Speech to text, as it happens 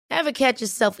Ever catch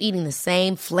yourself eating the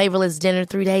same flavorless dinner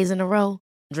 3 days in a row?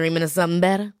 Dreaming of something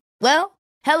better? Well,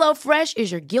 HelloFresh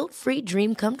is your guilt-free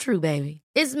dream come true, baby.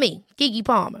 It's me, Keke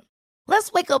Palmer.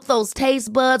 Let's wake up those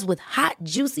taste buds with hot,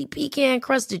 juicy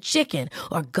pecan-crusted chicken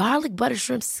or garlic butter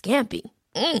shrimp scampi.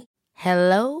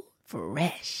 Hello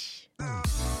Fresh.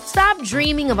 Stop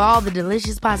dreaming of all the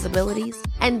delicious possibilities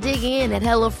and dig in at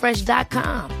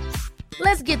HelloFresh.com.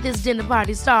 Let's get this dinner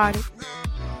party started.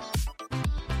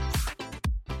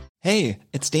 Hey,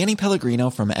 it's Danny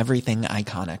Pellegrino from Everything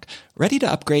Iconic. Ready to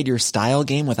upgrade your style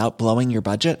game without blowing your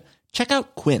budget? Check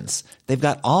out Quince. They've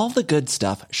got all the good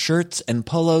stuff, shirts and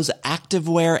polos,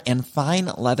 activewear, and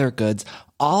fine leather goods,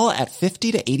 all at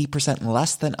 50 to 80%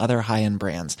 less than other high-end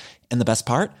brands. And the best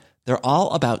part? They're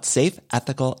all about safe,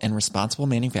 ethical, and responsible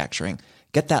manufacturing.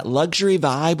 Get that luxury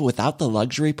vibe without the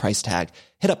luxury price tag.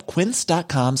 Hit up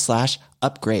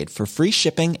quince.com/upgrade for free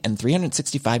shipping and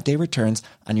 365-day returns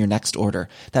on your next order.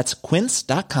 That's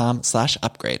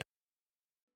quince.com/upgrade.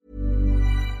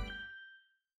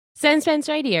 Sandspence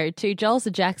Radio, 2 Joels,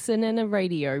 a Jackson, and a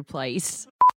radio place.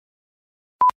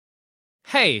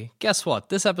 Hey, guess what?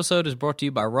 This episode is brought to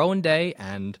you by Rowan Day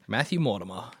and Matthew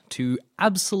Mortimer, 2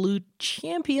 absolute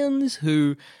champions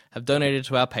who have donated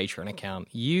to our Patreon account.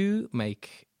 You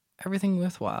make everything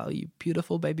worthwhile, you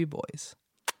beautiful baby boys.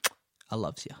 I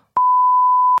loves you.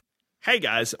 Hey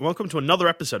guys, and welcome to another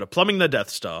episode of Plumbing the Death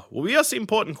Star, where we ask the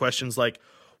important questions like,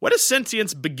 where does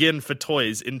sentience begin for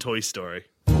toys in Toy Story?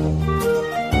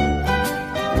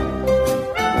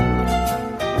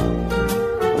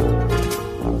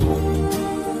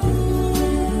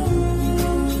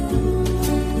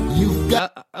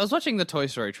 I was watching the Toy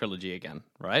Story trilogy again,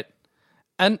 right?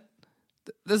 And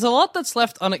there's a lot that's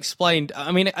left unexplained.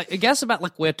 I mean, I guess about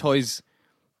like where toys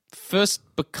first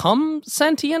become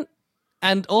sentient,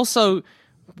 and also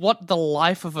what the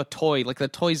life of a toy, like the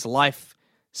toy's life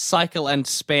cycle and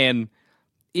span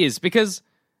is. Because,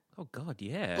 oh god,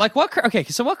 yeah. Like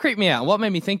so what creeped me out, what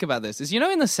made me think about this is, you know,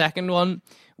 in the second one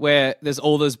where there's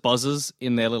all those buzzers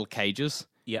in their little cages.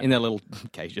 Yeah. In their little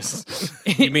cages.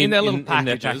 You mean in their little in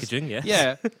their packages. packaging, yes.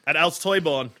 Yeah. At Al's Toy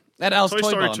Barn. At Al's Toy Toy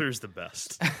Story Barn. 2 is the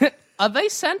best. Are they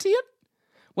sentient?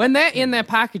 When they're in their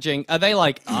packaging, are they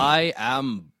like, I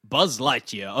am Buzz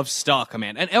Lightyear of Star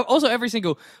Command? And also every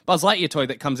single Buzz Lightyear toy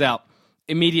that comes out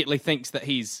immediately thinks that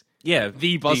he's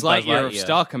the Buzz Lightyear of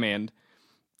Star Command.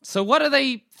 So what are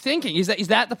they thinking? Is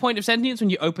that the point of sentience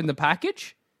when you open the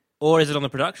package? Or is it on the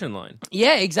production line?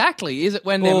 Yeah, exactly. Is it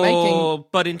when they're making...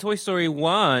 But in Toy Story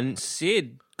 1,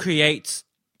 Sid creates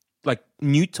like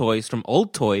new toys from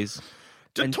old toys.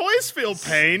 Do toys feel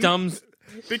pain?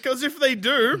 Because if they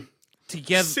do,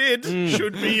 together, Sid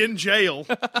should be in jail.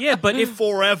 Yeah, but if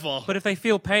forever. But if they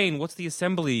feel pain, what's the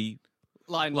assembly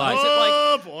line? Like, Is it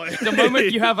like boy. the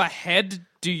moment you have a head,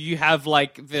 do you have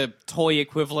like the toy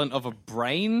equivalent of a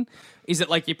brain? Is it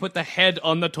like you put the head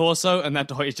on the torso and that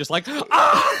toy is just like, and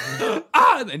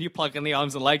then you plug in the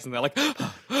arms and legs and they're like,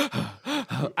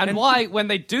 and why, when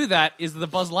they do that, is the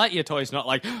Buzz Lightyear toys not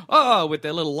like, with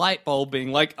their little light bulb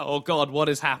being like, oh god, what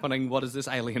is happening? What is this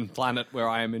alien planet where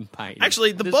I am in pain?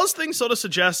 Actually, the Buzz thing sort of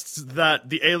suggests that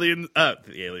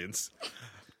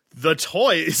the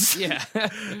toys,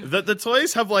 that the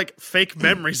toys have like fake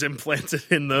memories implanted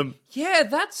in them. Yeah,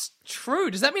 that's true.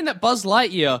 Does that mean that Buzz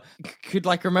Lightyear could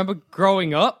like remember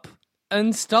growing up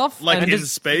and stuff? Like and in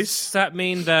space? Does that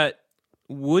mean that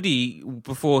Woody,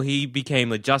 before he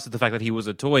became adjusted to the fact that he was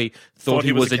a toy, thought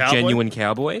he was a cowboy? genuine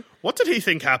cowboy? What did he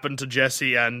think happened to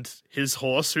Jesse and his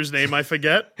horse, whose name I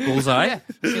forget? Bullseye? Yeah.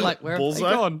 Is he like, where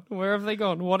Bullseye? have they gone? Where have they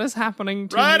gone? What is happening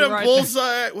to Right, me and right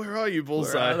Bullseye. Where are you,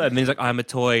 Bullseye? And then he's like, I'm a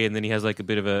toy, and then he has like a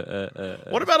bit of a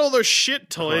What about all those shit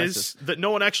toys crisis. that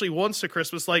no one actually wants for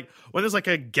Christmas? Like, when there's like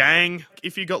a gang,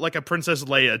 if you got like a Princess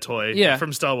Leia toy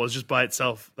from Star Wars just by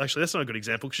itself. Actually, that's not a good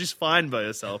example, because she's fine by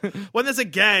herself. When there's a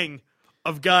gang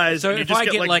of guys, So and you if just I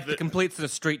get like the the complete set of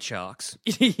Street Sharks,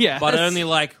 Yeah. but only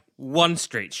like one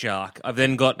Street Shark, I've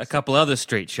then got a couple other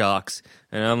Street Sharks,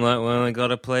 and I'm like, well, I got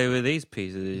to play with these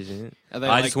pieces. Are they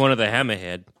I like- just wanted the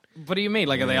hammerhead. What do you mean?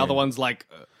 Like, are the other ones like...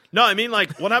 No, I mean,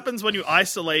 like, what happens when you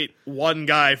isolate one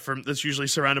guy from that's usually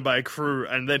surrounded by a crew,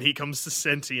 and then he comes to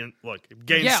sentient,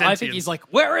 gains Yeah, sentience? I think he's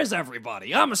like, where is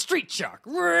everybody? I'm a street shark.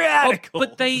 Radical.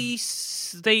 But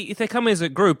if they come as a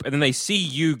group and then they see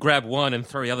you grab one and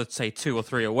throw the other, say 2 or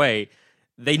 3 away,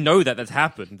 they know that that's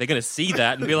happened. They're going to see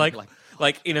that and be like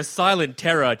in a silent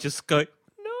terror, just go,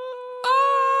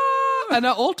 no. And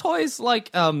are all toys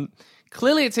like,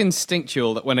 clearly it's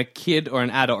instinctual that when a kid or an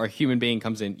adult or a human being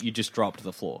comes in, you just drop to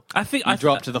the floor. I think you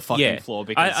drop to the fucking floor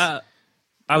because...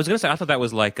 I was going to say, I thought that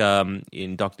was like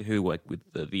in Doctor Who, like with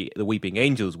the Weeping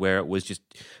Angels, where it was just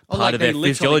part like of their they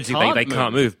literally physiology. They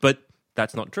can't move, but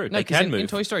that's not true. No, they can move. in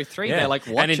Toy Story 3, Yeah. they're like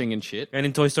watching and shit. And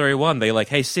in Toy Story 1, they're like,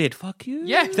 hey, Sid, fuck you.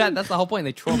 Yeah, that's the whole point.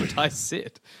 They traumatize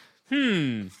Sid.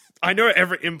 I know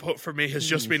every input from me has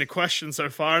just been a question so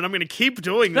far, and I'm going to keep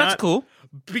doing that. That's cool.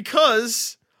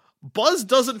 Because Buzz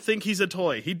doesn't think he's a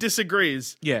toy. He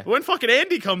disagrees. Yeah. When fucking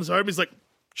Andy comes home, he's like,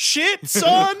 shit,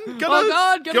 son, Oh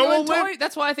God, gonna go go a toy.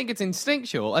 That's why I think it's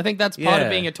instinctual. I think that's part of Yeah.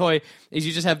 being a toy is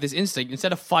you just have this instinct.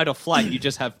 Instead of fight or flight, you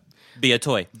just have Be a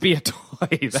toy. be a toy.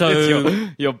 That So- is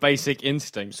your basic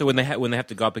instinct. So when they have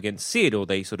to go up against Sid, or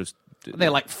they sort of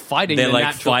They're like fighting. They're their like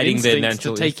natural fighting their instincts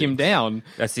natural to take him instincts. down.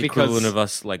 that's the because equivalent of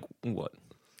us, like what,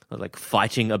 like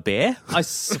fighting a bear, I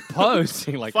suppose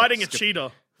like Fighting a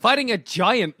cheetah. fighting a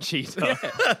giant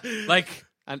cheetah, like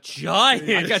and giant,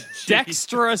 like a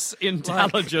dexterous,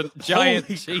 intelligent giant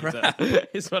holy cheetah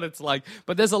is what it's like.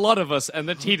 But there's a lot of us, and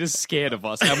the cheetah's scared of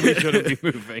us, and we shouldn't be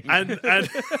moving. And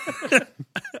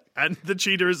and the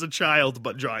cheetah is a child,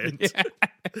 but giant.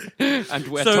 And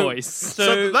we're toys.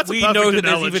 So that's a we perfect know that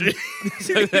analogy. there's even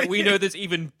so that we know there's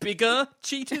even bigger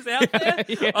cheetahs out there.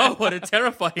 Oh, what a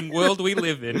terrifying world we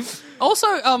live in. Also,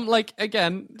 like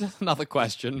again, another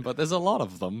question, but there's a lot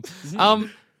of them.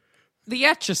 The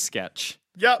Etch-a-Sketch.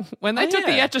 Yep. When they took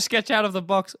the yeah. Etch-a-Sketch out of the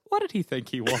box, what did he think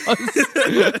he was?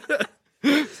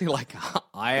 Is he like,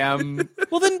 I am...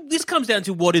 Well, then this comes down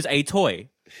to what is a toy,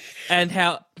 and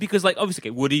how, because like obviously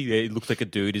okay, Woody, yeah, he looks like a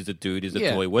dude, is a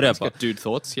toy, whatever. He's got dude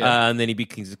thoughts, yeah. And then he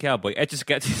becomes a cowboy.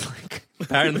 Etch-a-Sketch is like,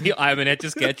 apparently I'm an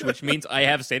Etch-a-Sketch, which means I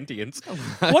have sentience.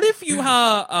 What if you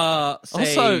are, say,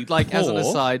 Also, like, as an poor?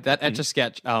 aside, that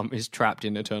Etch-a-Sketch is trapped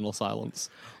in eternal silence.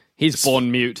 He's born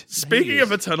mute. Speaking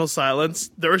of eternal silence,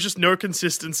 there is just no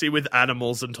consistency with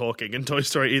animals and talking in Toy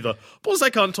Story either. Bulls, they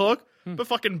can't talk, but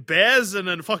fucking bears and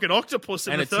a fucking octopus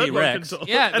in And the a third one can T-Rex. talk.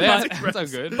 Yeah, And that's a T-Rex. so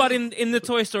good. But in the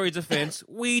Toy Story defense,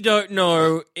 we don't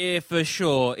know if for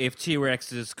sure if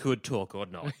T-Rexes could talk or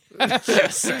not. That's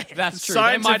true. They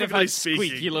might have Scientifically had speaking,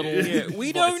 squeaky little... Yeah,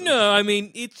 we don't know. I mean,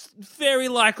 it's very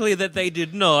likely that they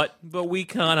did not, but we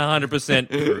can't 100%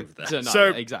 prove that. No, So-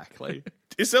 exactly.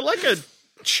 Is there like a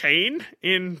chain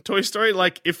in Toy Story?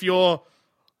 Like if you're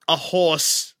a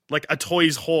horse, like a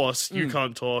toy's horse, you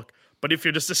can't talk. But if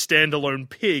you're just a standalone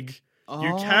pig,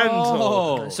 you can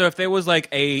talk. So if there was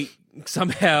like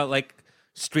somehow like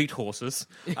street horses,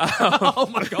 Oh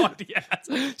my god,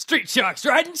 yes. Street sharks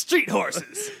riding street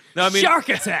horses. No, I mean- Shark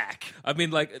attack. I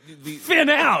mean like Fin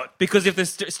out. because if the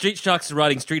street sharks are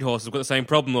riding street horses, we've got the same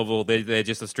problem of well, they're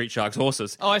just the street sharks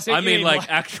horses. Oh, I see what I you mean mean, like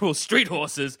like- actual street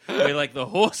horses, where like the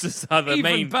horses are the Even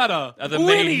main better. Are the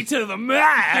Winnie main to the yeah,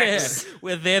 max.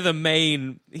 where they're the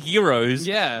main heroes.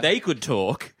 Yeah. They could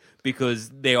talk because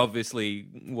they're obviously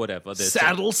whatever. They're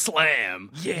Saddle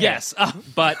slam. Yeah. Yes.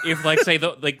 But if, like, say,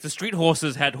 the street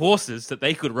horses had horses that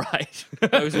they could ride,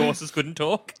 those horses couldn't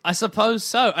talk. I suppose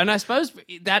so. And I suppose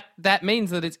that means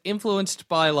that it's influenced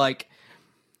by, like,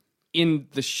 in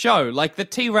the show. Like, the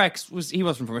T-Rex, he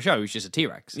wasn't from a show, he was just a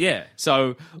T-Rex. Yeah.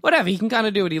 So, whatever, he can kind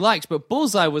of do what he likes. But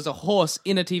Bullseye was a horse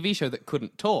in a TV show that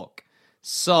couldn't talk.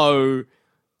 So,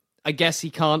 I guess he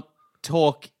can't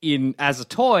talk as a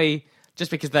toy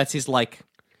just because that's his, like,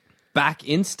 back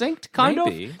instinct, kind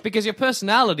Maybe. of. Because your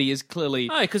personality is clearly...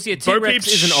 Oh, because Bo T-Rex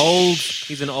Peep,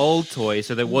 he's an old toy,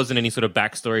 so there wasn't any sort of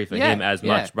backstory for Yeah, him as yeah.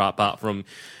 much, apart from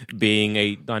being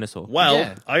a dinosaur. Well,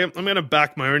 Yeah. I'm going to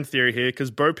back my own theory here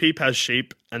because Bo Peep has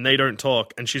sheep and they don't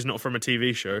talk, and she's not from a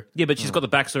TV show. Yeah, but she's got the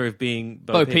backstory of being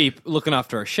Bo Peep looking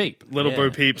after a sheep. Little Yeah.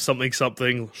 Bo Peep,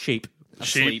 something, sheep,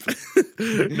 sheep.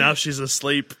 Now she's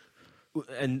asleep.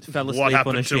 and fell asleep What on a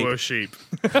happened to sheep. her sheep?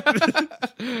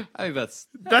 I think that's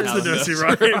That's the dirty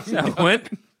rhyme. That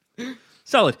went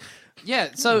solid.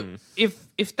 Yeah, so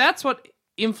if that's what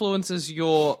influences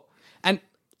your and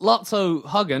Lotso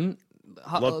hugging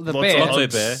the Lots bear, of Lotso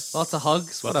hugs. bear. lots of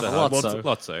hugs, whatever. hugs. Lotso.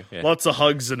 Lotso, yeah. Lots of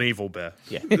hugs and evil bear.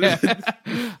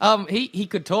 He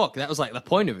could talk. That was like the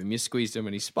point of him. You squeezed him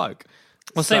and he spoke.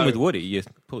 Well, same So- with Woody. You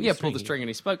pull Pulled the string and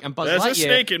he spoke. And Buzz There's a Lightyear,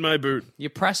 snake in my boot. you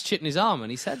pressed shit in his arm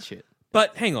and he said shit.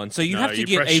 But hang on, so you No, have to you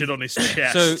get press a shit on his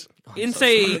chest. So in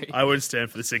say I won't stand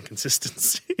for this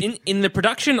inconsistency. in the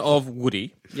production of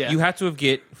Woody, Yeah. you had to have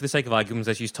get, for the sake of arguments,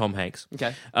 let's use Tom Hanks.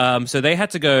 Okay. So they had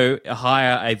to go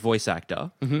hire a voice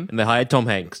actor, and they hired Tom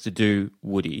Hanks to do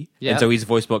Woody. Yeah. And so his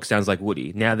voice box sounds like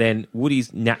Woody. Now then,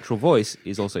 Woody's natural voice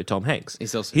is also Tom Hanks.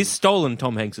 He's stolen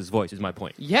Tom Hanks's voice, is my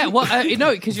point. Yeah, well,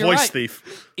 no, because you're Voice right.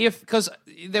 thief. Because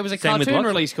there was a Same with cartoon what?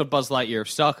 release called Buzz Lightyear of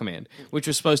Star Command, which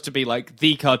was supposed to be like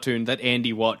the cartoon that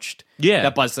Andy watched. Yeah.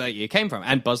 That Buzz Lightyear came from,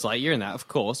 and Buzz Lightyear in that, of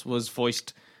course, was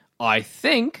voiced I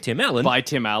think Tim Allen. by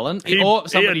Tim Allen, He or had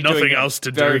somebody nothing doing else to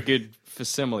a very do. good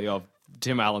facsimile of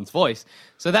Tim Allen's voice.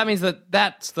 So that means that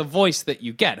that's the voice that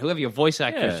you get, whoever your voice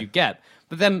actors Yeah. you get.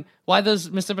 But then why does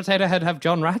Mr. Potato Head have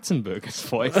John Ratzenberger's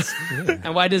voice?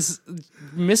 And why does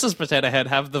Mrs. Potato Head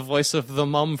have the voice of the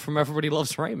mum from Everybody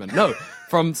Loves Raymond? No,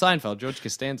 from Seinfeld, George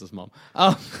Costanza's mum.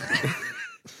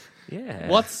 Yeah.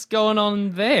 What's going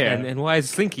on there? And why does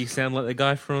Slinky sound like the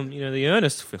guy from the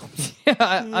Ernest films? Yeah,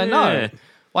 I know. Yeah.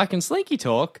 Why can Slinky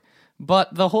talk,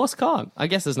 but the horse can't? I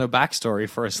guess there's no backstory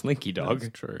for a Slinky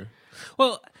dog. True.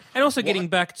 Well, and also getting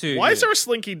back to Why is there a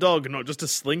slinky dog, not just a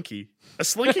slinky? A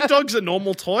slinky dog's a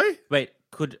normal toy? Wait,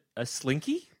 could a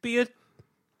Slinky be a?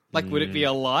 Like, would it be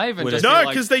alive? And Would just it- No, be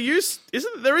like, because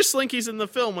there is slinkies in the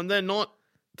film and they're not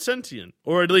sentient.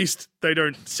 Or at least they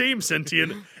don't seem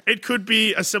sentient. It could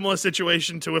be a similar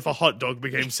situation to if a hot dog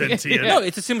became sentient. No,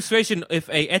 it's a similar situation. If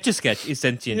a Etch-a-Sketch is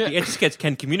sentient, the Etch-a-Sketch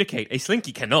can communicate. A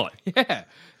Slinky cannot. yeah.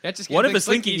 That just What if the a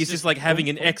Slinky Slinky's is just like having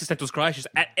an existential crisis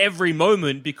at every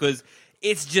moment because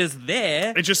it's just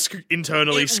there? It's just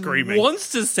internally screaming.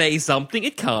 Wants to say something,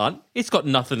 it can't. It's got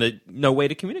no way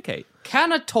to communicate.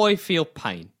 Can a toy feel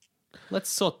pain? Let's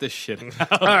sort this shit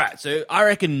out. All right, so I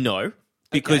reckon no.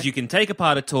 Because you can take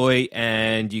apart a toy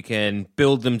and you can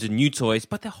build them to new toys,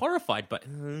 but they're horrified. But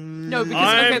No, because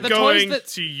I'm the going toys that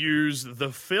to use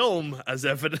the film as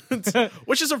evidence,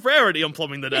 which is a rarity on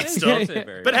Plumbing the Death Star.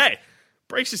 yeah. But hey,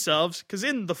 brace yourselves, because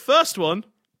in the first one,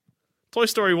 Toy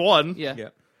Story 1, yeah.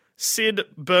 Sid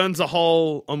burns a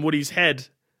hole on Woody's head.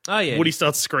 oh yeah, Woody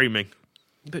starts screaming.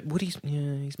 but Woody's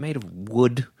he's made of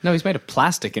wood. No, he's made of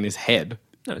plastic in his head.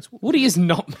 No, it's Woody is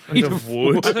not made Of of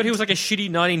wood. I thought he was like a shitty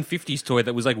 1950s toy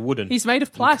that was like wooden. He's made of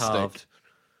and plastic. carved.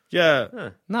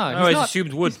 Yeah. No, I he's not,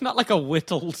 assumed wood. He's not like a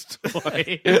whittled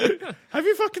toy. Have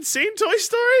you fucking seen Toy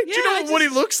Story? Do you Yeah, know I what Woody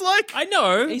just- looks like? I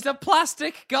know. He's a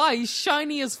plastic guy. He's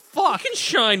shiny as fuck. You can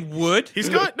shine wood. He's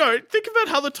got no. Think about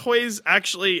how the toys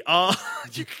actually are.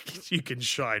 You can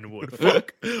shine wood.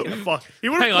 Fuck. Fuck. He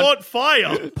would Hang have on. caught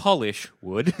fire. Polish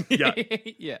wood. Yeah.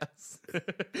 Yes.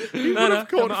 He would have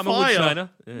caught I'm a wood fire. shiner.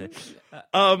 Yeah.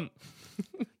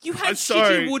 You had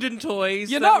sorry. shitty wooden toys.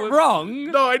 You're that not were-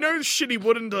 wrong. No, I know shitty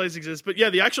wooden toys exist, but yeah,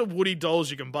 the actual Woody dolls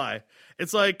you can buy.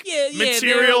 It's like Yeah,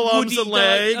 material they're arms woody and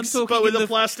di- I'm legs, talking but with in a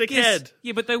plastic yes, head.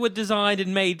 Yeah, but they were designed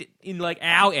and made in like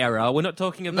our era. We're not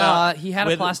talking about. Nah, he had a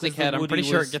whether- plastic because the head. I'm Woody pretty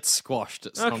sure was- it gets squashed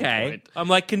at some Okay, point. I'm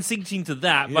like conceding to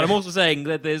that, but I'm also saying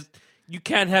that you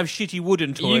can have shitty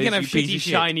wooden toys. You can have piece shitty, of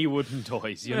shit. shiny wooden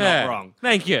toys. You're Yeah. not wrong.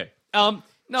 Thank you.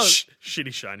 No,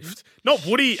 Shitty shiny. Not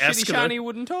Woody shitty, esque. shiny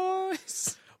wooden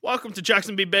toys. Welcome to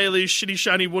Jackson B. Bailey's Shitty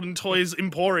Shiny Wooden Toys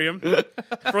Emporium for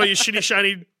all your shitty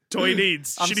shiny toy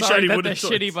needs. I'm shitty sorry shiny that wooden they're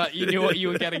toys. shitty, but you knew what you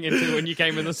were getting into when you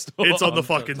came in the store. It's on the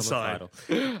fucking side.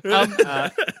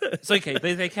 So okay,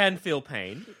 they can feel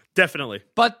pain. Definitely.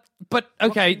 But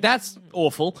okay, that's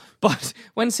awful. But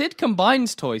when Sid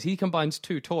combines toys, he combines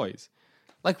two toys.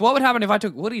 Like, what would happen if I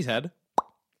took Woody's head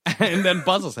and then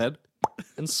Buzz's head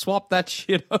and swapped that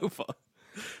shit over?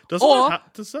 Does Or-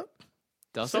 that does that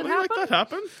Does it something happen? like that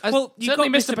happen? Well, you got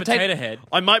certainly Mr. Potato Head.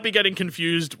 I might be getting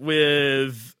confused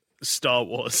with Star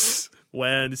Wars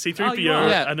when C-3PO Oh, you are.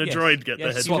 Yeah, and a yes. droid get Yes,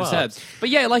 their heads you Swaps are. swapped. heads. But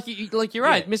yeah, like you're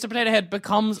right. Mr. Potato Head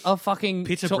becomes a fucking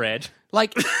Pita bread.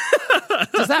 Like,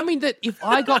 does that mean that if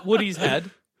I got Woody's head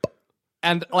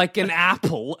and like an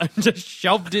apple and just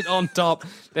shoved it on top,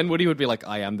 then Woody would be like,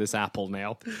 "I am this apple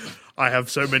now." I have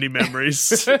so many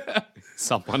memories.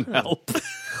 Someone help!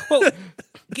 Well,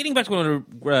 getting back to what I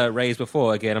wanted to raise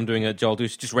before, again, I'm doing a Joel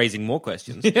Deuce, just raising more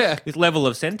questions. Yeah. This level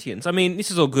of sentience. I mean, this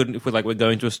is all good if we're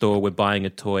going to a store, we're buying a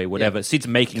toy, whatever. Yeah. Sid's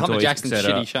making Come to toys, Jackson's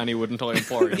etc. shitty shiny wooden toy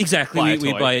emporium. Exactly, Buy a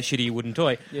we toy. buy a shitty wooden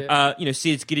toy. Yeah.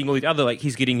 Sid's getting all the other, like,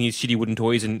 he's getting his shitty wooden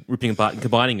toys and ripping them apart and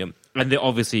combining them. And they're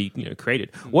obviously,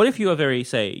 created. What if you are very,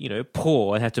 say,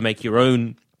 poor and have to make your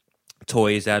own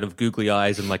toys out of googly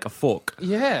eyes and, like, a fork?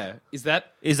 Yeah, is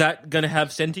that going to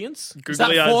have sentience? is that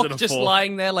Googly eyes fork and a just fork.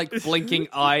 lying there like blinking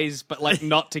eyes, but like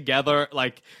not together,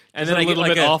 like And just then a I get little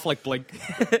like bit a- off, like blink.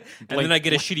 And then I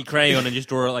get a shitty crayon and just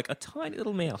draw, like, a tiny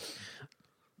little mouth.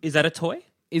 Is that a toy?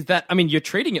 Is that? I mean, you're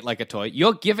treating it like a toy.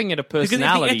 You're giving it a Because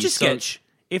personality.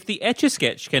 if the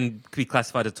Etch-a-Sketch can be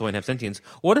classified as a toy and have sentience,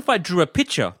 what if I drew a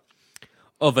picture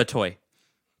of a toy?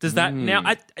 Does that now?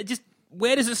 I just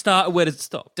where does it start and where does it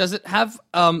stop? Does it have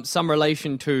some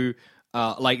relation to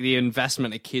like the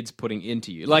investment a kid's putting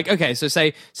into you? Like, okay, so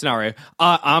say scenario,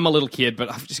 I'm a little kid,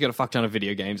 but I've just got a fuck ton of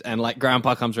video games, and like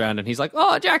Grandpa comes around and he's like,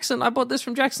 "Oh, Jackson, I bought this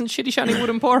from Jackson's Shitty Shiny Wood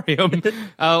Emporium."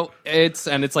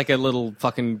 It's like a little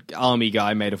fucking army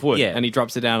guy made of wood, Yeah. and he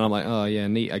drops it down. And I'm like, "Oh yeah,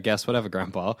 neat, I guess, whatever,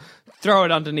 Grandpa." Throw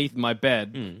it underneath my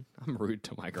bed. I'm rude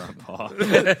to my grandpa.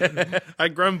 Hey,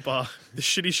 Grandpa, the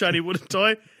shitty shiny wooden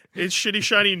toy, it's shitty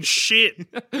shiny and shit.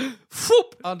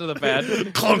 Whoop, under the bed.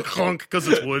 Clonk, clonk, because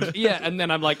it's wood. Yeah, and then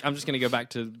I'm like, I'm just going to go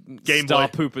back to Game Star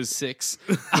Boy. Poopers 6.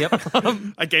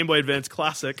 Yep, A Game Boy Advance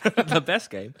classic. the best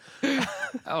game.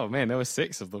 Oh man, there were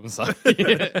 6 of them, so yeah,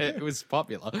 it was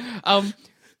popular.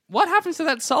 What happens to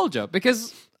that soldier?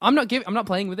 Because I'm not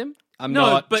playing with him. I'm No,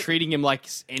 not but- treating him like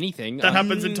anything. That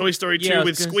happens in Toy Story 2 yeah, I was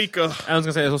with gonna- Squeaker. I was going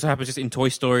to say, it also happens just in Toy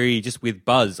Story, just with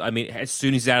Buzz. I mean, as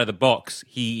soon as he's out of the box,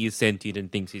 he is sentient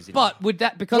and thinks he's... But would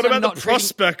that because What I'm about not the treating,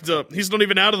 Prospector? He's not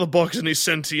even out of the box and he's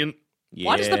sentient.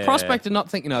 why does the prospector not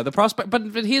think? No, the prospect. But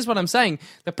here's what I'm saying: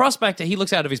 the prospector, he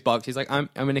looks out of his box. He's like, I'm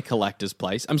in a collector's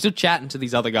place. I'm still chatting to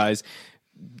these other guys.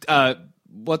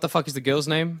 What the fuck is the girl's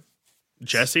name?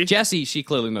 Jesse? Jessie. She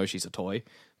clearly knows she's a toy.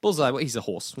 Bullseye. Well, he's a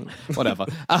horse. Whatever.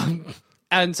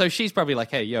 And so she's probably like,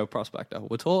 "Hey, yo, prospector,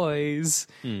 we're toys."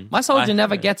 My soldier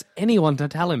never gets anyone to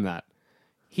tell him that.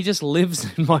 He just lives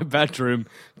in my bedroom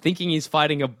thinking he's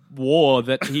fighting a war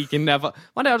that he can never...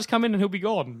 One day I'll just come in and he'll be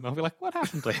gone. I'll be like, what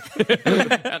happened to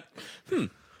him?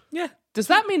 Yeah. Does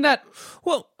that mean that...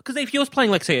 Well, because if you're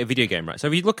playing, like, say, a video game, right? So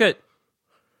if you look at,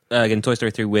 again, Toy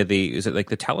Story 3, where is it like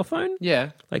the telephone?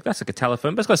 Yeah. Like, that's like a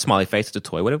telephone, but it's got a smiley face, it's a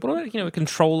toy. What about, a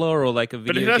controller or like a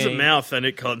video But game? it has a mouth and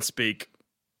it can't speak.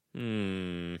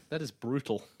 That is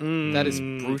brutal. That is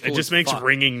brutal. It just as makes fuck.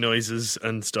 ringing noises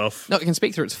and stuff. No, it can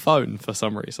speak through its phone for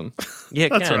some reason. Yeah, it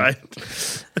That's can.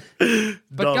 right.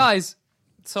 But Dumb. guys,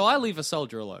 so I leave a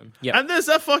soldier alone. Yeah. And there's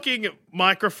that fucking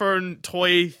microphone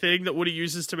toy thing that Woody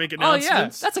uses to make Oh yeah,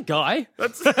 announcements. that's a guy.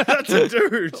 That's a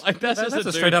dude. Like that's just That's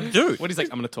a dude. straight up dude. What he's like,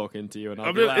 I'm going to talk into you, and I'll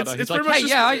I be mean, louder. it's He's pretty like, much hey,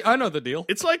 just- yeah, I know the deal.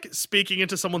 It's like speaking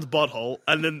into someone's butthole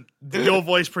and then your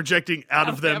voice projecting out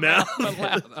of their mouth.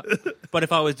 But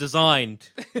if I was designed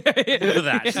for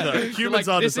that, so. Humans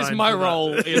are this is designed my for that.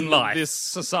 role in life. this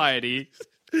society.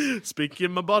 Speaking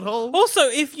in my butthole. Also,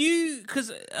 if you,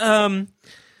 because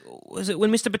was it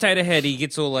when Mr. Potato Head he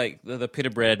gets all like the pita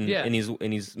bread and, Yeah. and his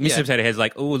Mr. Yeah. Potato Head's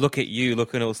like, oh, look at you,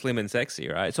 looking all slim and sexy,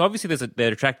 right? So obviously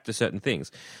they're attracted to certain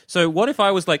things. So what if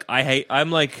I was like,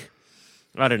 I'm like,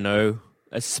 I don't know,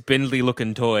 a spindly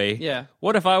looking toy. Yeah.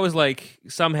 What if I was like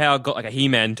somehow got like a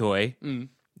He-Man toy,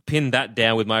 pinned that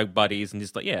down with my buddies and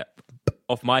just like, yeah,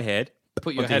 off my head.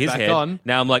 Put your onto head his back head. on.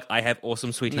 Now I'm like, I have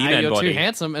awesome sweet Now He-Man you're body. too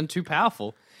handsome and too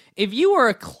powerful. If you were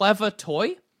a clever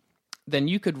toy, then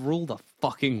you could rule the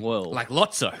fucking world. Like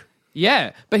Lotso.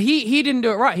 Yeah, but he didn't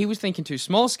do it right. He was thinking too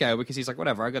small scale because he's like,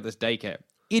 whatever, I got this daycare.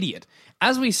 Idiot.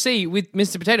 As we see with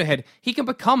Mr. Potato Head, he can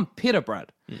become pita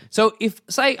bread. So if,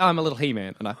 say, I'm a little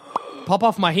He-Man and I pop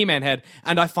off my He-Man head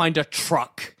and I find a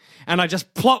truck and I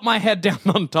just plop my head down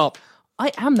on top,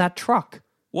 I am that truck.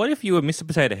 What if you were Mr.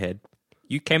 Potato Head,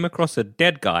 you came across a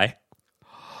dead guy,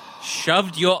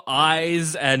 shoved your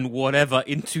eyes and whatever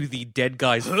into the dead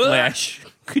guy's flesh?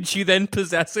 Could you then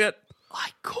possess it I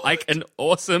could. like an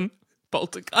awesome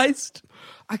poltergeist?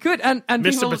 I could. And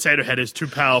Mr. people- Potato Head is too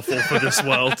powerful for this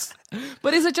world.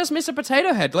 But is it just Mr.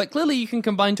 Potato Head? Like, clearly you can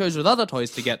combine toys with other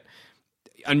toys to get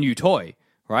a new toy,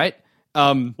 right?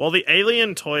 Well, the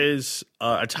alien toys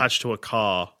are attached to a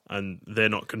car and they're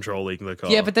not controlling the car.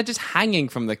 Yeah, but they're just hanging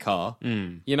from the car.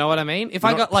 You know what I mean? If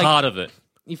I Not got like, part of it.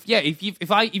 if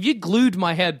you glued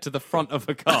my head to the front of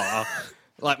a car,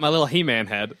 like my little He-Man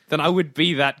head, then I would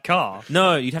be that car.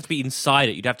 No, you'd have to be inside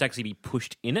it. You'd have to actually be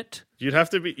pushed in it. You'd have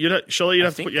to be. Surely you'd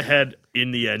have to think- put your head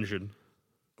in the engine.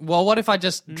 Well, what if I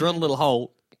just drill a little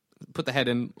hole, put the head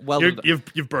in, welded it?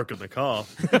 You've broken the car.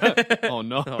 Oh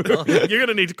no! You're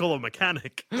gonna need to call a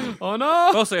mechanic. Oh no!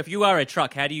 Also, if you are a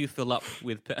truck, how do you fill up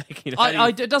with... how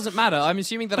do you- It doesn't matter. I'm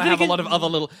assuming that I then have a again- lot of other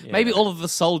little... Maybe all of the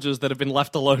soldiers that have been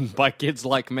left alone by kids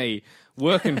like me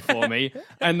working for me,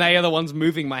 and they are the ones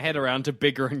moving my head around to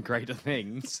bigger and greater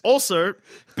things. Also,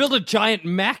 Build a giant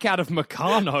Mac out of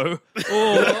Meccano.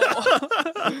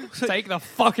 Take the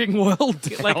fucking world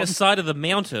down. like a side of the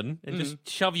mountain and just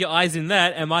shove your eyes in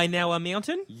that. Am I now a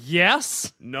mountain?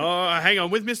 Yes? no, hang on.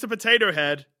 With Mr. Potato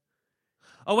Head,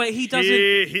 Oh wait, he doesn't.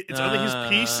 it's only his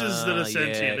pieces that are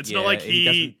sentient. Yeah, It's not like he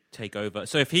doesn't take over.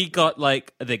 So if he got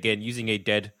like again using a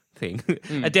dead thing,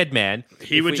 a dead man,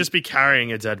 he if would we- just be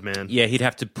carrying a dead man. yeah, he'd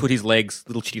have to put his legs,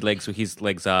 little chitty legs, where his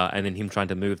legs are, and then him trying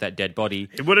to move that dead body.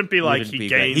 It wouldn't be like wouldn't he be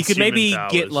great. gains. He could human maybe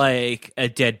powers. get like a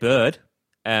dead bird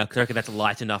Because I reckon that's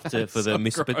light enough for the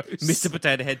Mr. Mr.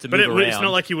 Potato Head to But move around. it's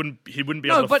not like he wouldn't be able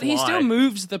No, to but fly. he still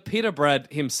moves the pita bread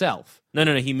himself. No,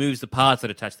 he moves the parts that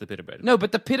attach to the pita bread. No,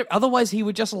 but the pita. Otherwise, he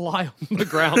would just lie on the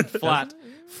ground flat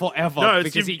forever No, it's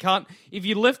because you- he can't. If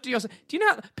you lift yourself, do you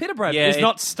know pita bread Yeah, is it-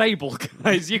 not stable,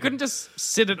 guys? You couldn't just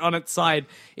sit it on its side;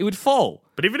 it would fall.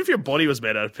 But even if your body was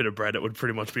made out of pita bread, it would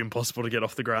pretty much be impossible to get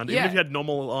off the ground. Even Yeah. if you had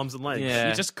normal arms and legs. Yeah.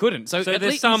 You just couldn't. So, So at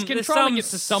there's least some- he's there's controlling some it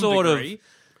to some sort of- degree.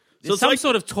 There's some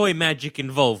sort of toy magic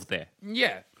involved there.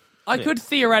 Yeah. I could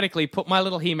theoretically put my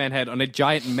little He-Man head on a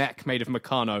giant mech made of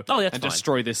Meccano Oh, that's and fine.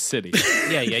 destroy this city.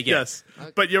 Yeah. Yes.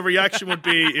 But your reaction would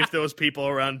be if there was people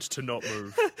around to not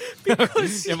move.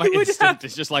 Yeah, my instinct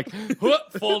is just like,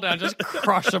 fall down, just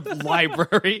crush a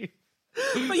library.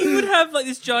 But you would have like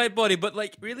this giant body, but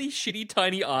like really shitty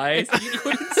tiny eyes. You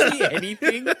couldn't see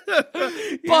anything.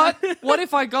 But what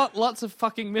if I got lots of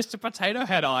fucking Mr. Potato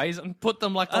Head eyes and put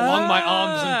them like along my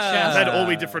arms and chest? They'd all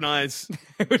be different eyes.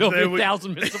 It would all be they would-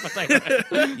 1,000 Mr. Potato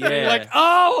Head. Yeah, Like,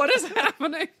 oh, what is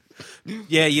happening?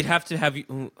 yeah. You'd have to have,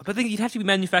 but then you'd have to be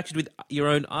manufactured with your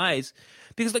own eyes.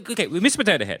 Because, like, okay, with Mr.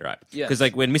 Potato Head, right? Yes. Because,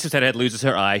 like, when Mr. Potato Head loses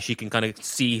her eye, she can kind of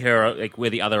see her, like, where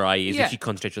the other eye is, Yeah. and she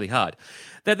concentrates really hard.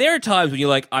 That there are times when you're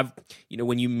like,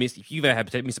 when if you've ever had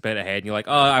Mr. Potato Head, and you're like,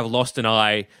 oh, I've lost an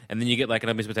eye, and then you get, like,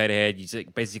 another Mr. Potato Head, you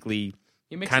just basically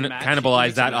You mix and match. You cannibalize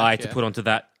mix that and match, eye yeah. to put onto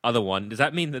that other one. Does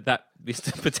that mean that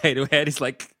Mr. Potato Head is,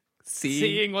 like,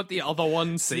 Seeing what the other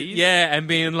one sees? Yeah, and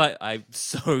being like, I'm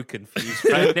so confused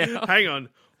right now. Hang on.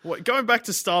 What, going back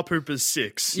to Star Poopers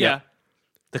 6. Yeah.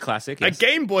 The classic, A yes.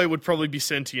 Game Boy would probably be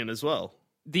sentient as well.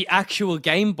 The actual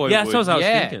Game Boy Yeah, would. that's what I was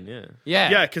yeah. thinking, yeah. Yeah.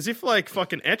 Yeah, because if like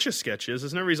fucking Etch-a-Sketch is,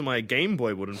 there's no reason why a Game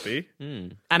Boy wouldn't be.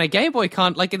 And a Game Boy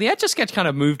can't, like, the Etch-a-Sketch kind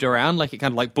of moved around, like, it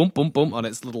kind of like boom, boom, boom on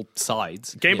its little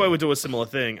sides. Game Boy would do a similar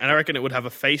thing, and I reckon it would have a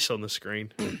face on the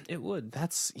screen. It would.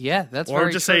 That's Or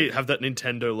very just true. say have that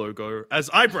Nintendo logo as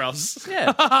eyebrows.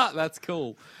 Yeah. That's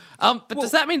cool. But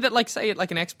does that mean that, like, say,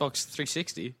 like an Xbox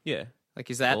 360? Yeah. Like,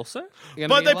 is that Also? gonna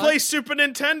But be they allowed? play Super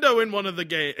Nintendo in one of the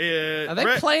games. Are they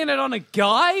playing it on a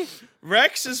guy?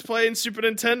 Rex is playing Super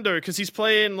Nintendo because he's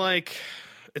playing like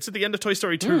it's at the end of Toy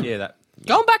Story 2. Yeah, that.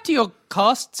 Going back to your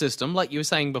cast system, like you were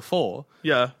saying before,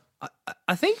 Yeah.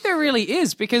 I think there really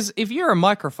is, because if you're a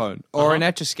microphone or an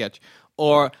Etch-a-Sketch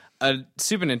or a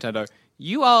Super Nintendo,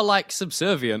 you are like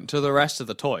subservient to the rest of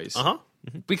the toys. Uh-huh.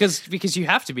 Because you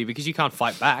have to be, because you can't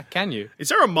fight back, can you? Is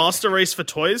there a master race for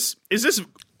toys? Is this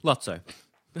Lotso.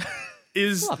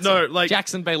 no like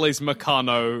Jackson Bailey's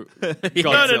Meccano. no.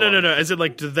 Godzilla. Is it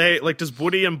like does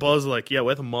Woody and Buzz like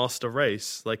we're the master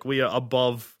race? Like we are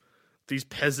above these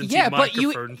peasant Yeah, but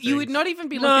microphone you would things. not even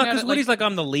be No, looking at because it Woody's like, like,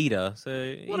 I'm the leader.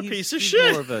 So What a he's- piece of he's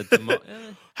shit. More of a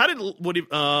How did Woody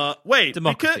wait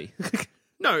democracy.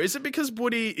 No, is it because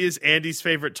Woody is Andy's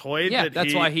favorite toy? yeah, that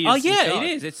that's he- why he's Oh in yeah, charge.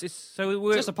 it is. It's so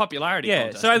we're Just a popularity yeah.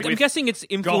 contest. So I'm with guessing it's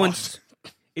influenced.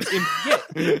 It's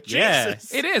yeah.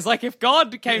 Jesus. It is like if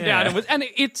God came down and was, and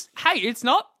it's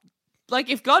not like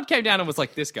if God came down and was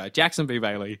like, this guy, Jackson B.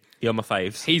 Bailey, You're my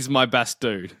faves. he's my best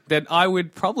dude, then I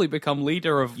would probably become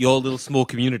leader of. Your little small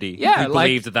community. Yeah, who like,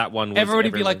 believed that one was Everybody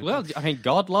would be like, everyone. well, I mean,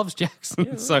 God loves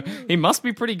Jackson, so he must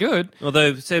be pretty good.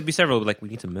 Although there'd be several like, we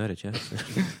need to murder Jackson.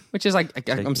 Which is like,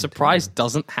 I'm surprised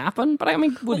doesn't happen, but I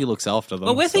mean, Woody looks after them.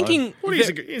 Well, we're so- thinking.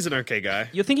 He's an okay guy.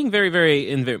 You're thinking very, very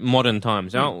in very modern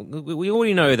times. Now, we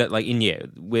already know that, like,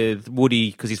 with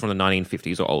Woody, because he's from the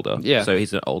 1950s or older, Yeah. so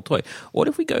he's an old toy. What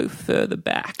if we go further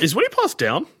back? Is Woody passed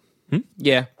down?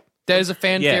 Yeah. There's a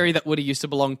fan Yeah. theory that Woody used to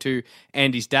belong to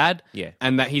Andy's dad. Yeah.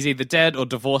 And that he's either dead or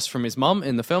divorced from his mum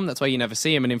in the film. That's why you never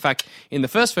see him. And in fact, in the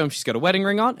first film, she's got a wedding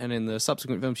ring on, and in the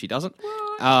subsequent film, she doesn't. So,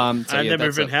 And yeah, they're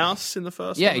that's moving a- house in the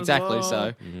first Yeah, one as exactly. well.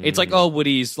 So it's like, oh,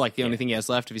 Woody's like the only thing he has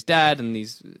left of his dad, and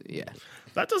he's, yeah.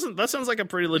 That sounds like a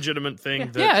pretty legitimate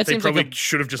thing that Yeah, it they seems like probably a-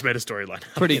 should have just made a storyline.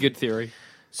 Pretty good theory.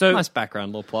 So, Nice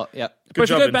background, little plot. Yeah. but if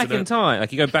you job, go back in Internet. time,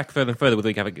 like you go back further and further, with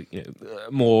like having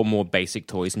more basic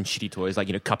toys and shitty toys,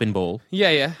 like cup and ball.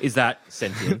 Yeah, yeah. Is that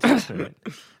sentient? Right. And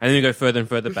then you go further and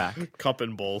further back. Cup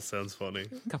and ball sounds funny.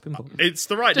 Cup and ball. It's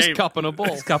the right Just name. cup and a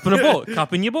ball. Cup and a ball.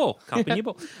 Cup in your ball. Cup in your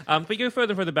ball. But you go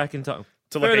further and further back in time.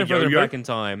 To like further a and further yo-yo? back in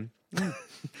time.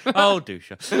 Oh,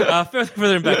 douche. Further and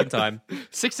further back in time.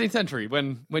 16th century,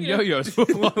 when yo-yos were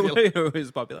popular. Yo-yo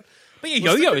is popular. But yeah,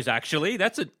 yo-yos, actually.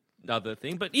 That's another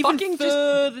thing. But even Fucking just-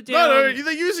 further down... No,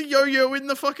 they use a yo-yo in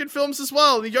the fucking films as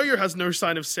well. The yo-yo has no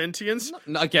sign of sentience.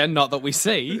 Again, not that we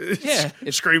see. Yeah.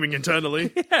 It's screaming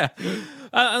internally. Yeah.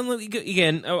 And look,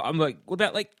 again, I'm like, what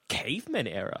about like caveman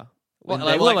era? Well, When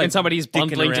they like were, when somebody's dicking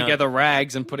bundling around. together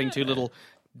rags and putting two little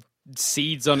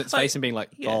seeds on its face and being like,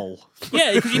 "Doll."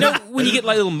 Yeah, because when you get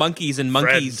like little monkeys and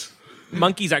monkeys,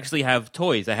 monkeys actually have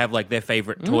toys. They have like their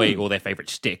favorite toy or their favorite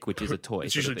stick, which is a toy.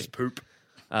 It's sort usually of just thing.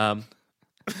 poop.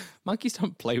 Monkeys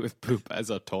don't play with poop as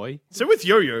a toy. So with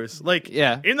yo-yos, like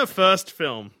Yeah. in the first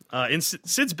film, in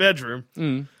Sid's bedroom,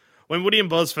 when Woody and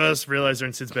Buzz first realize they're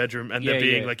in Sid's bedroom and they're Yeah,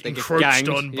 being yeah. like They get encroached ganged,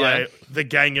 on by yeah. the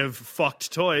gang of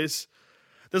fucked toys,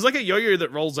 there's like a yo-yo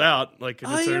that rolls out like in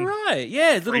Oh, its you're own. right.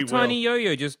 Yeah, free little tiny will.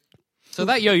 yo-yo just. So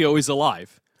that yo-yo is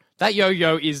alive. That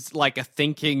yo-yo is like a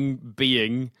thinking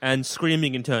being. And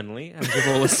screaming internally, as we've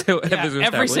all Yeah, every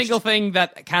established. single thing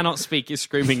that cannot speak is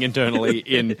screaming internally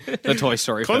in the Toy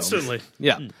Story films. Constantly.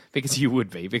 Yeah, because you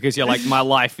would be. Because you're like, my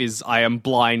life is, I am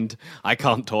blind, I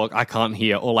can't talk, I can't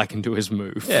hear, all I can do is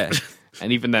move. Yeah.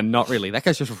 And even then, not really. That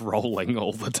guy's just rolling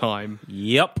all the time.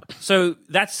 Yep. So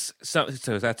that's so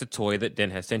that's a toy that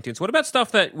then has sentience. What about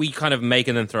stuff that we kind of make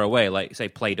and then throw away, like say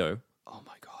Play-Doh? Oh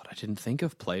my god, I didn't think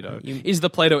of Play-Doh. Is the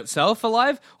Play-Doh itself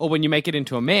alive? Or when you make it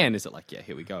into a man, is it like, yeah,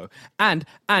 here we go? And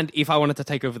if I wanted to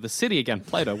take over the city again,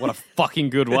 Play-Doh, what a fucking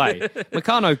good way.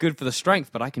 Meccano, good for the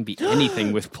strength, but I can be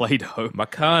anything with Play-Doh.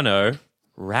 Meccano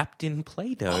wrapped in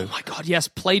Play-Doh. Oh my god, yes,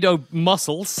 Play-Doh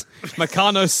muscles,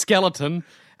 Meccano skeleton,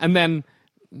 and then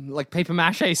like paper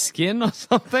mache skin or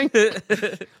something.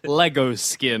 Lego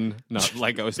skin. No,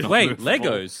 Lego's not Wait, movable.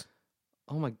 Legos.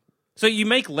 Oh my. So you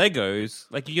make Legos,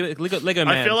 like you get Lego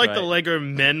man. I feel like the Lego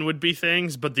men would be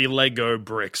things, but the Lego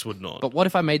bricks would not. But what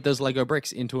if I made those Lego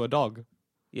bricks into a dog?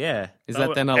 yeah. Is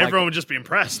that then a everyone would just be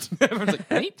impressed. everyone's like,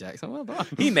 hey Jackson, well done.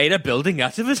 He made a building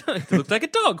out of it. It looked like a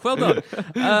dog. Well done.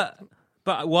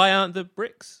 But why aren't the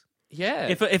bricks? Yeah.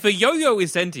 If a yo-yo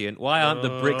is sentient, why aren't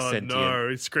the bricks Oh, sentient? no,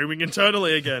 he's screaming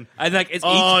internally again. And like it's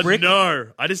Oh each brick. no!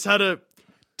 I just had a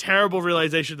terrible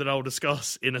realization that I will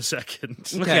discuss in a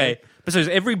second. Okay. But so is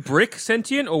every brick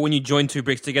sentient, or when you join two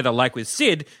bricks together, like with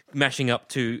Sid, mashing up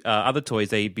two other toys,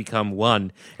 they become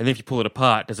one? And then if you pull it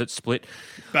apart, does it split?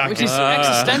 Back Which is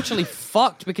existentially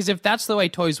fucked, because if that's the way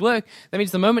toys work, that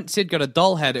means the moment Sid got a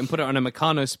doll head and put it on a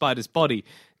Meccano spider's body,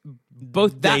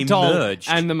 both that They doll merged.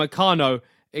 and the Meccano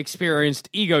experienced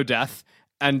ego death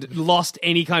and lost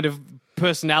any kind of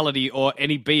personality or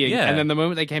any being. Yeah. And then the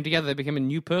moment they came together, they became a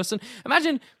new person.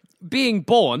 Imagine being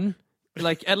born,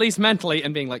 like at least mentally,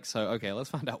 and being like, so, okay, let's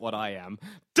find out what I am.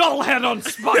 Doll head on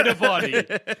spider body!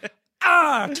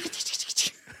 Ah!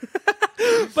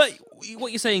 But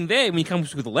what you're saying there, when it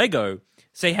comes with Lego,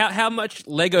 say how much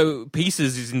Lego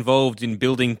pieces is involved in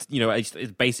building, a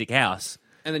basic house.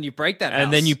 And then you break that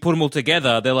And then house. you put them all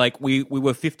together. They're like, we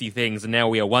were 50 things, and now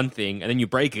we are one thing. And then you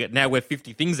break it. Now we're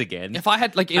 50 things again. If I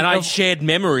had, like... and I shared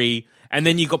memory, and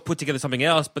then you got put together something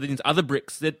else. But then there's other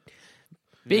bricks that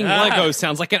Being Lego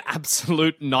sounds like an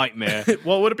absolute nightmare.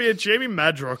 Well, would it be a Jamie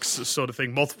Madrox sort of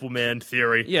thing, multiple man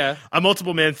theory? Yeah. A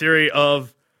multiple man theory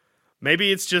of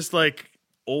maybe it's just like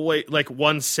always like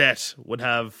one set would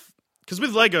have, because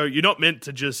with Lego you're not meant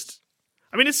to just.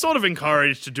 I mean, it's sort of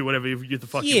encouraged to do whatever you the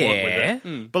fuck you want with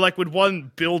it. But like, would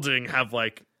one building have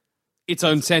like, Its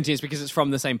own sentience because it's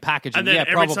from the same packaging. and then yeah,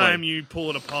 every probably. time you pull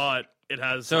it apart, it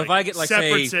has So if I get, like,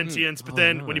 separate say- sentience, but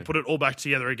then when you put it all back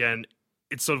together again,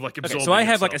 it's sort of like absorbing. Okay, so I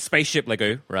have like a itself. spaceship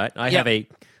Lego, right? I Yeah. have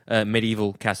a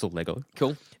medieval castle Lego.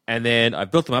 Cool. And then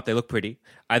I've built them up. They look pretty.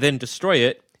 I then destroy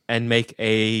it and make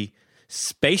a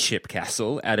spaceship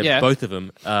castle out of Yeah. both of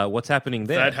them. What's happening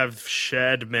there? They'd have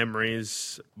shared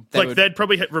memories. would- They'd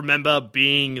probably remember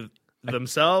being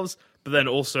themselves, but then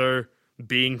also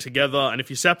being together. And if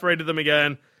you separated them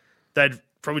again, they'd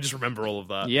probably just remember all of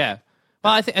that. Yeah.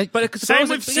 Well, I think. But if I Same was,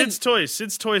 with again, Sid's toys.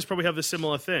 Sid's toys probably have the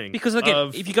similar thing. because again,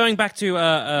 of- if you're going back to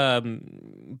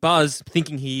Buzz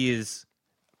thinking he is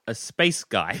a space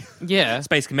guy, Yeah.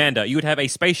 space commander, you would have a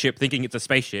spaceship thinking it's a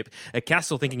spaceship, a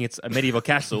castle thinking it's a medieval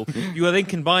castle. You are then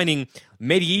combining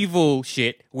medieval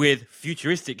shit with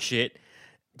futuristic shit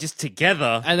just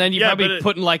together. And then you Yeah, probably but it-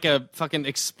 putting like a fucking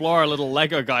explorer little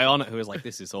Lego guy on it who is like,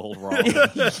 this is all wrong.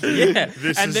 Yeah,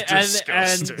 This and is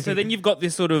disgusting. And so then you've got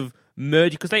this sort of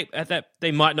merge because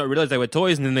they might not realize they were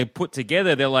toys, and then they put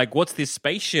together. They're like, "What's this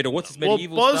space shit?" or "What's this well,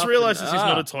 medieval?" Buzz stuff? realizes And, he's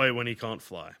not a toy when he can't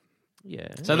fly. Yeah.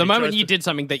 So the When he moment tries you to- did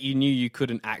something that you knew you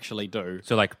couldn't actually do.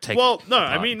 So like take. Well, no,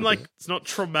 apart I mean, the like, thing. it's not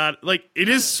traumatic. Like, it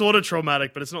is sort of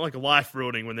traumatic, but it's not like life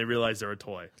ruining when they realize they're a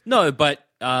toy. No, but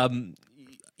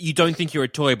you don't think you're a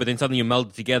toy, but then suddenly you're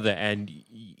melded together, and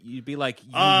you'd be like, you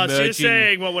So you're merging-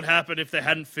 saying what would happen if they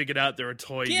hadn't figured out they're a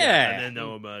toy yet, Yeah. and then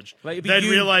they'll emerge. Like, it'd be They'd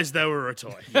you- realize they were a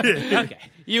toy. Okay.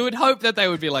 You would hope that they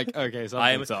would be like, okay, I am,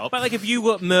 something's up. but like if you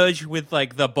were merged with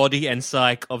like the body and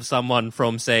psyche of someone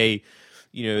from say,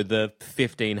 the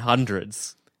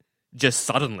 1500s, just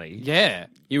suddenly. Yeah.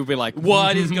 You would be like,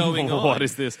 What is going on? What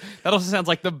is this? That also sounds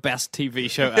like the best TV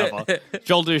show ever.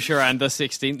 Joel Dusharan, the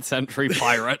 16th century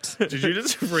pirate. Did you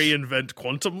just reinvent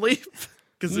Quantum Leap?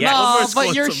 Because No,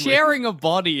 but you're sharing a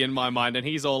body in my mind, and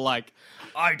he's all like,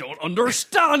 I don't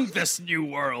understand this new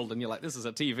world. And you're like, this is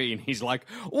a TV. And he's like,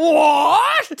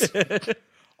 what?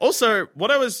 Also,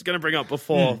 what I was going to bring up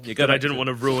before You go that I back didn't to- want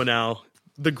to ruin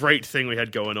the great thing we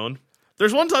had going on.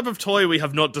 There's one type of toy we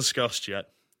have not discussed yet.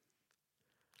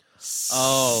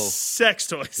 Oh. Sex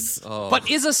toys. But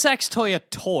is a sex toy a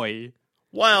toy?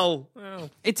 Well,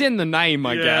 It's in the name,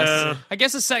 I Yeah. guess. I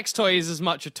guess a sex toy is as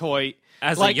much a toy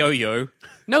As like, a yo-yo.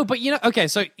 No, but okay,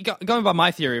 so going by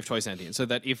my theory of toy sentience, so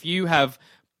that if you have,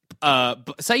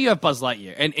 say you have Buzz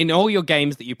Lightyear, and in all your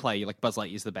games that you play, you're like, Buzz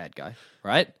Lightyear's the bad guy,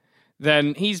 right?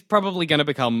 Then he's probably going to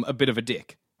become a bit of a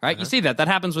dick, right? You see that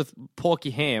happens with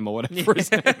Porky Ham or whatever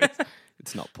his name is.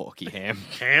 It's not Porky Ham.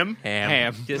 ham.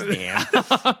 Ham. Just ham.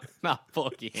 Not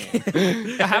Porky Ham.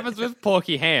 It happens with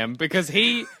Porky Ham because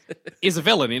he is a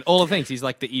villain in all the things. He's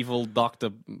like the evil doctor,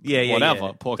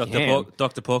 whatever, Porky Dr. Ham.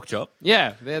 Dr. Porkchop.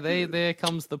 Yeah, there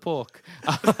comes the pork.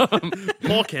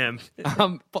 Pork ham.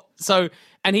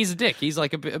 And he's a dick. He's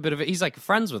like a bit of he's like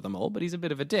friends with them all, but he's a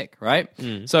bit of a dick, right?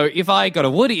 So if I got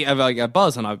a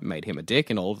Buzz, and I made him a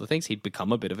dick and all of the things, he'd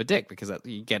become a bit of a dick because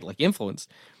you get like influenced.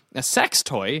 A sex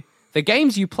toy, the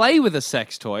games you play with a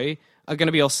sex toy are going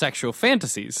to be all sexual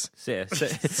fantasies.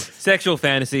 Sexual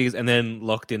fantasies, and then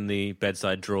locked in the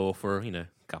bedside drawer for, a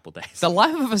couple days. The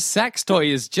life of a sex toy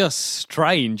is just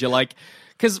strange. You're like,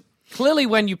 because clearly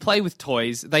when you play with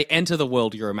toys, they enter the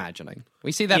world you're imagining.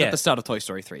 We see that Yeah. at the start of Toy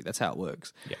Story 3. That's how it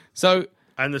works. Yeah. So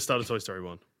And the start of Toy Story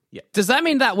 1. does that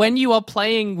mean that when you are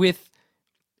playing with,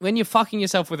 when you're fucking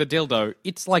yourself with a dildo,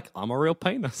 it's like, I'm a real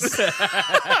penis.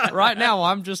 Right now,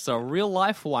 I'm just a real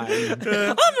life wang. I'm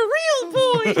a real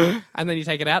boy. And then you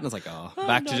take it out and it's like,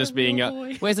 back to just being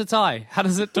where's its eye? How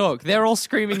does it talk? They're all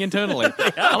screaming internally.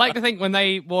 I like to think when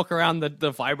they walk around,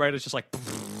 the vibrator's just like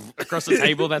across the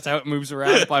table. That's how it moves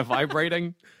around, by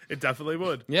vibrating. It definitely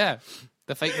would. Yeah.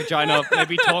 The fake vagina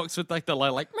maybe talks with like the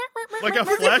like Like a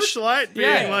flashlight being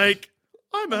Yeah. like,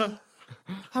 I'm a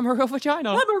real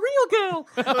vagina. I'm a real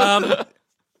girl.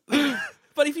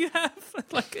 But if you have,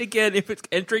 again, if it's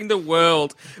entering the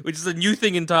world, which is a new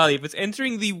thing entirely, if it's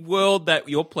entering the world that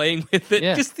you're playing with it,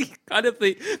 Yeah. just the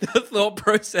thought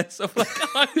process of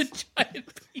I'm a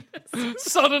giant penis.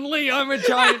 Suddenly I'm a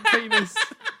giant penis.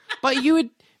 But you would,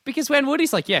 because when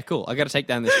Woody's like, yeah, cool, I got to take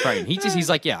down this train. He's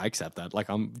like, yeah, I accept that. Like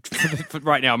for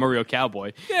right now, I'm a real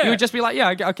cowboy. Yeah. He would just be like,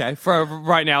 yeah, okay, for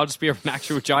right now, I'll just be an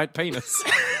actual giant penis.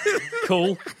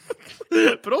 Cool.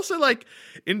 But also, like,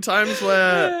 in times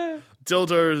where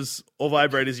dildos or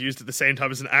vibrators used at the same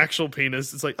time as an actual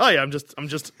penis, it's like, oh yeah, I'm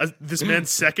just this man's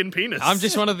second penis. I'm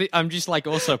just like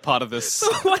also part of this.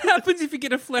 What happens if you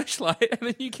get a flashlight and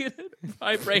then you get a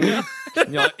vibrator?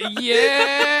 And you're like,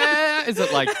 yeah. Is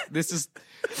it like, this is,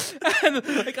 And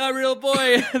like a real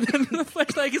boy, and then the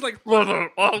flashlight is like,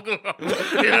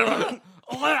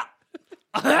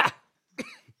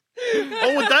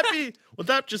 Oh, would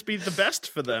that just be the best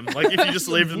for them? Like, if you just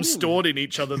leave them stored in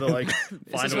each other, they're like,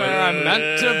 this is where I'm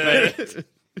meant to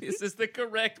be. this is the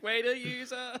correct way to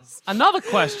use us. Another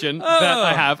question that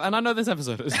I have, and I know this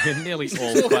episode has been nearly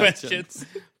all questions,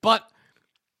 but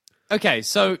okay,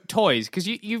 so toys, because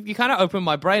you kind of opened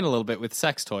my brain a little bit with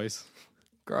sex toys.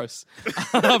 Gross.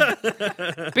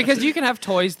 Because you can have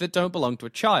toys that don't belong to a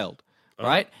child,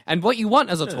 right? And what you want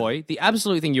as a toy, the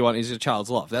absolute thing you want is a child's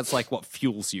love. That's like what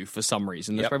fuels you for some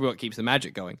reason. That's probably what keeps the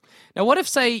magic going. Now, what if,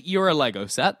 say, you're a Lego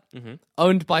set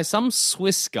owned by some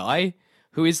Swiss guy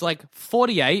who is like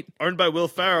 48, owned by Will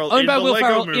Ferrell owned in by the Will Lego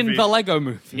Ferrell movie. in the Lego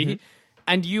movie,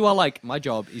 and you are like, my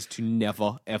job is to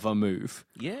never, ever move.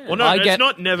 Yeah. Well, no, I it's get-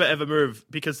 not never ever move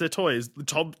because they're toys.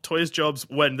 The toys' jobs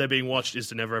when they're being watched is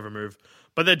to never ever move,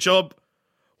 but their job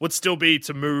would still be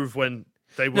to move when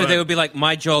they were. No, they would be like,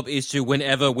 my job is to,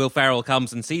 whenever Will Ferrell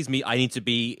comes and sees me, I need to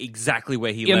be exactly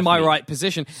where he left In my me. right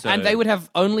position. And they would have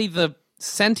only the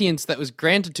sentience that was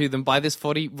granted to them by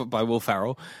by Will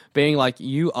Ferrell, being like,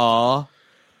 you are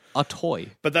a toy.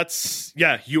 But that's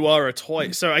you are a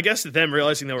toy. So I guess them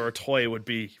realizing they were a toy would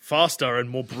be faster and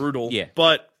more brutal. Yeah.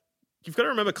 But you've got to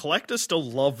remember, collectors still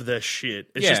love their shit.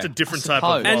 It's Yeah, just a different I type of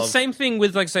suppose. love. And same thing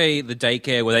with, like, say, the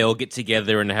daycare where they all get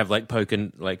together and have like poker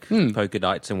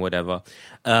dites and whatever.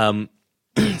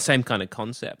 Same kind of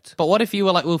concept. But what if you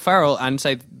were like Will Ferrell and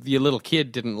say your little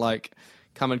kid didn't like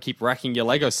come and keep racking your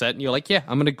Lego set and you're like, yeah,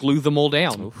 I'm going to glue them all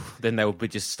down. Then they would be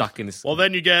just stuck in this. Well,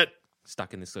 then you get.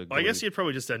 Stuck in this. I guess you'd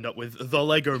probably just end up with the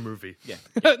Lego movie. Yeah.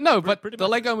 No, but the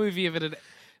Lego movie, if it had,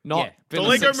 not Yeah. been The a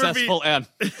Lego successful end.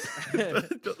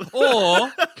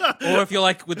 Or if you're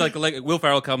like with like Will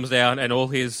Ferrell comes down and all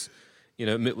his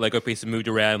Lego pieces moved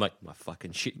around, like my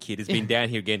fucking shit kid has been down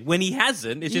here again. When he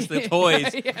hasn't, it's just the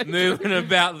toys moving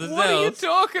about themselves. What are you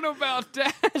talking about,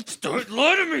 Dad? Don't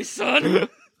lie to me, son.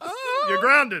 You're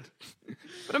grounded.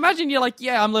 But imagine you're like,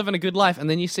 yeah, I'm living a good life, and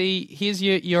then you see, here's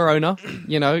your owner,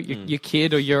 your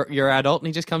kid or your adult, and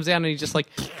he just comes down and he just like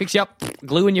picks you up,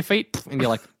 glue in your feet, and you're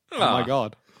like, oh my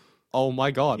god, oh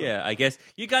my god. Yeah, I guess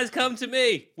you guys come to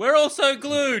me. We're all so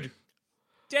glued.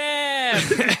 Damn.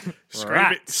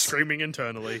 Screaming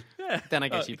internally. Then I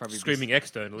guess you probably Screaming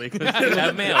externally because you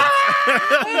have mouths.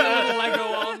 Lego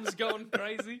arms going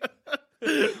crazy.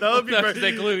 That would be No, great.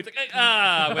 they're glued. It's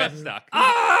like, we're stuck.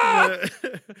 I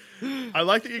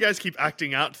like that you guys keep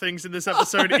acting out things in this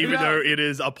episode, even though it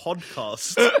is a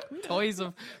podcast. Toys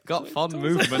have got fun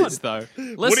movements, though.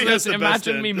 has Listeners, the best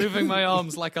imagine end. me moving my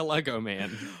arms like a Lego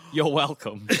man. You're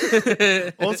welcome.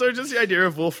 Also, just the idea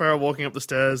of Will Ferrell walking up the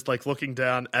stairs, like looking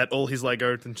down at all his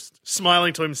Lego and just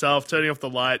smiling to himself, turning off the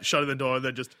light, shutting the door, and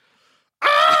then just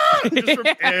just from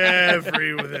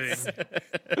everything.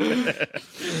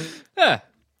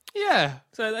 Yeah.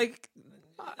 So like,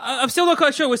 I'm still not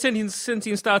quite sure where sentient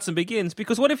starts and begins,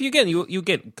 because what if you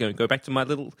go back to my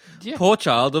little poor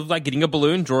child of like getting a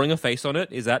balloon, drawing a face on it.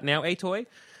 Is that now a toy?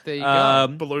 There you go.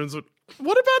 Balloons would.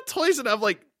 What about toys that have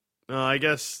like? I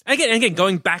guess Again,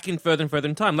 going back in further and further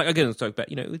in time. Like again, let's talk about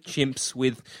with chimps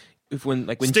when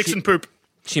sticks and poop.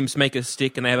 chimps make a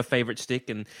stick and they have a favorite stick,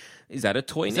 and is that a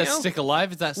toy Is now? that stick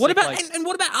alive? Is that What stick about like... and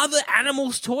what about other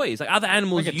animals' toys? Like other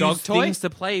animals Like a use dog toy? things to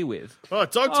play with. Oh,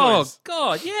 dog Oh toys.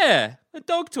 God, yeah, a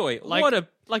dog toy. Like- what a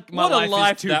like my what a life is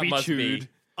life to that be must chewed. be.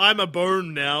 I'm a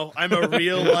bone now. I'm a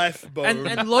real life bone.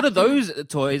 And a lot of those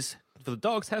toys for the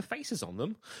dogs have faces on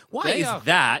them. Why They is are.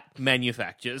 that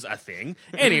manufactures a thing?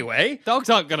 Anyway. Dogs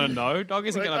aren't going to know. Dog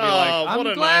isn't Like, going to be like, oh, I'm what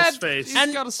a glad nice face. he's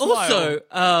And got a smile. also,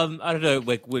 I don't know,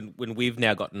 like when we've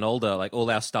now gotten older, like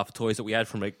all our stuffed toys that we had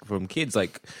from kids,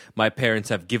 like my parents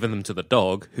have given them to the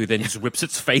dog, who then just rips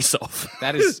its face off.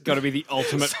 That is going to be the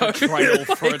ultimate betrayal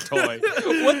for a toy.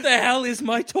 What the hell is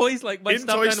my toys like? My in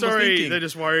stuffed Toy animals Story, thinking? they're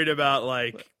just worried about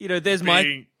like There's my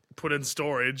being put in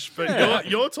storage. But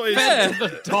your toys.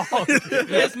 The dog.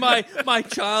 There's my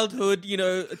childhood,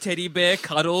 teddy bear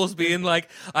cuddles being like,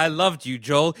 I loved you,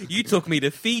 Joel. You took me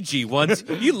to Fiji once.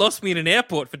 You lost me in an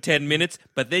airport for 10 minutes,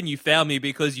 but then you found me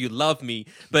because you love me.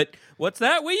 But what's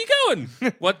that? Where you going?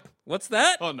 What's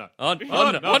that? Oh, no. Oh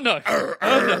no. Oh,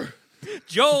 no.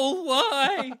 Joel,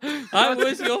 why? I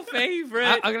was your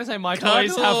favorite. I'm going to say my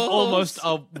toys have almost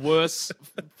a worse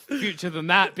future than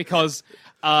that because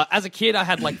as a kid, I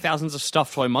had like thousands of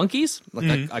stuffed toy monkeys.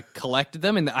 Like I collected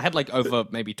them, and I had like over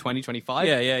maybe 20, 25.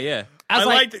 Yeah. I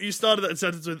like that you started that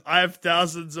sentence with, I have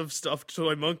thousands of stuffed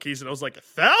toy monkeys, and I was like,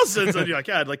 thousands? And you're like,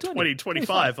 yeah, I had like 20,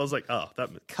 25. I was like, oh, that...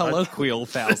 Colloquial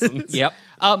thousands. Yep.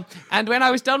 And when I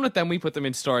was done with them, we put them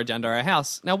in storage under our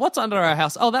house. Now, what's under our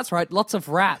house? Oh, that's right, lots of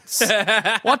rats.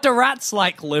 What do rats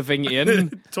like living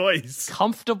in? toys.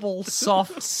 Comfortable,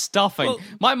 soft stuffing.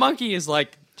 My monkey is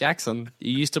like, Jackson,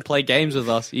 you used to play games with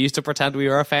us. You used to pretend we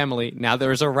were a family. Now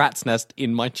there is a rat's nest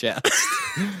in my chest.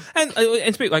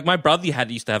 And speak like my brother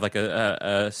used to have like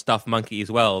a stuffed monkey as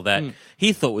well that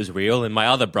he thought was real, and my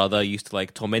other brother used to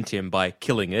like torment him by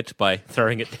killing it, by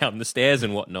throwing it down the stairs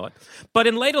and whatnot. But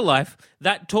in later life,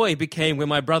 that toy became where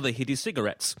my brother hid his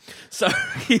cigarettes. So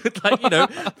he would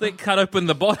like cut open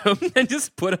the bottom and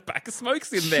just put a pack of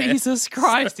smokes in there. Jesus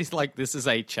Christ. He's like, this is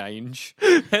a change.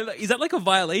 And, like, is that like a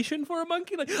violation for a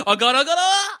monkey? Like, oh God.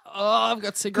 Oh, I've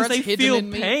got cigarettes they hidden feel in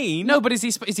me. pain. No, but is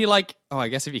he like, oh, I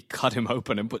guess if you cut him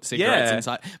open and put cigarettes Yeah.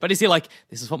 inside. But is he like,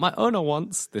 this is what my owner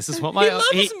wants. This is what my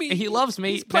loves me. He loves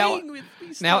me. He's playing with me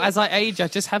now, still. as I age, I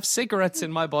just have cigarettes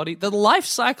in my body. The life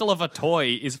cycle of a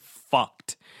toy is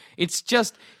fucked. It's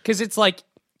just because it's like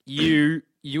you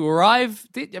arrive.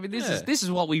 I mean, this is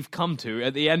what we've come to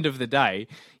at the end of the day.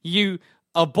 You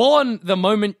are born the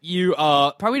moment you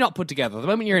are probably not put together. The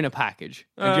moment you're in a package,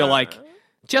 and you're like.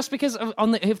 Just because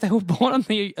if they were born on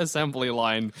the assembly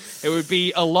line, it would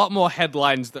be a lot more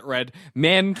headlines that read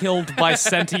 "Man killed by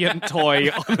sentient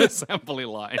toy on assembly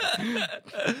line."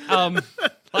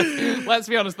 Let's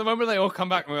be honest. The moment they all come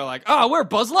back and we're like, "Oh, we're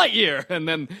Buzz Lightyear," and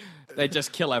then they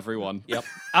just kill everyone. Yep.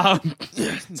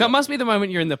 So it must be the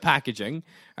moment you're in the packaging.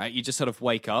 Right? You just sort of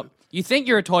wake up. You think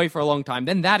you're a toy for a long time,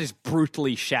 then that is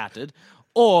brutally shattered,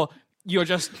 or you're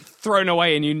just thrown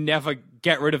away and you never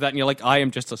get rid of that, and you're like, I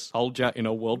am just a soldier in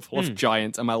a world full of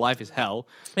giants, and my life is hell.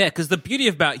 Yeah, because the beauty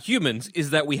about humans is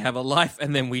that we have a life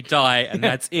and then we die, and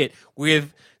that's it.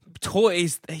 With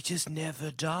toys, they just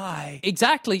never die.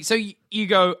 Exactly. So you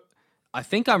go, I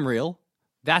think I'm real.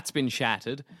 That's been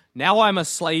shattered. Now I'm a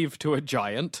slave to a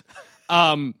giant.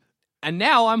 And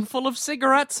now I'm full of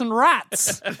cigarettes and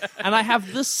rats. And I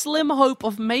have the slim hope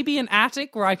of maybe an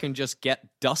attic where I can just get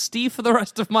dusty for the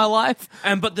rest of my life.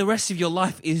 But the rest of your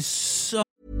life is so...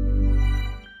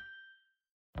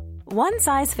 One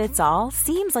size fits all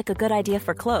seems like a good idea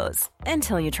for clothes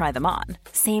until you try them on.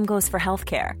 Same goes for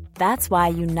healthcare. That's why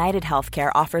United Healthcare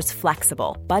offers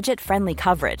flexible, budget-friendly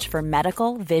coverage for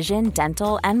medical, vision,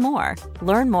 dental, and more.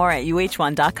 Learn more at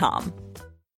uh1.com.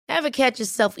 Ever catch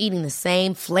yourself eating the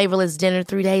same flavorless dinner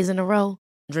 3 days in a row?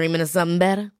 Dreaming of something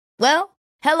better? Well,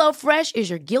 HelloFresh is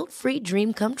your guilt-free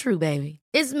dream come true, baby.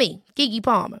 It's me, Keke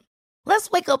Palmer.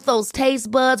 Let's wake up those taste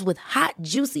buds with hot,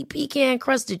 juicy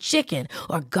pecan-crusted chicken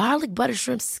or garlic butter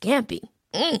shrimp scampi.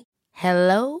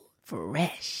 Hello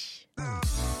Fresh.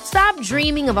 Stop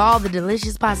dreaming of all the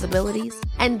delicious possibilities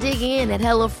and dig in at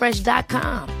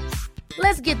HelloFresh.com.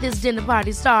 Let's get this dinner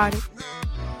party started.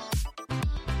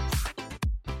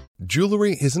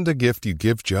 Jewelry isn't a gift you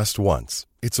give just once.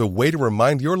 It's a way to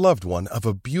remind your loved one of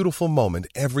a beautiful moment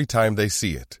every time they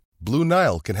see it. Blue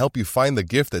Nile can help you find the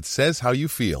gift that says how you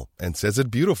feel and says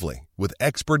it beautifully, with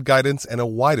expert guidance and a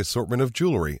wide assortment of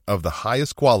jewelry of the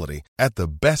highest quality at the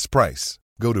best price.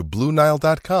 Go to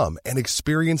BlueNile.com and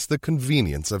experience the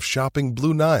convenience of shopping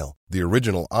Blue Nile, the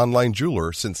original online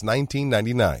jeweler since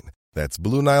 1999. That's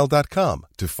BlueNile.com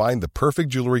to find the perfect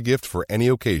jewelry gift for any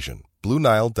occasion.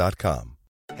 BlueNile.com.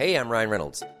 Hey, I'm Ryan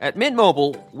Reynolds. At Mint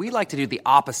Mobile, we like to do the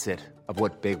opposite of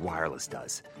what Big Wireless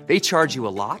does. They charge you a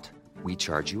lot. We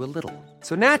charge you a little.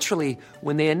 So naturally,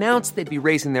 when they announced they'd be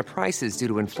raising their prices due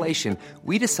to inflation,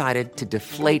 we decided to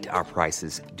deflate our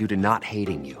prices due to not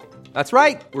hating you. That's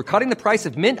right. We're cutting the price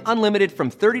of Mint Unlimited from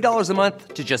 $30 a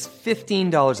month to just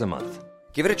 $15 a month.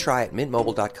 Give it a try at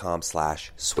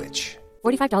mintmobile.com/switch.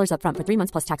 $45 up front for 3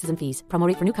 months plus taxes and fees. Promo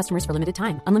rate for new customers for limited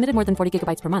time. Unlimited more than 40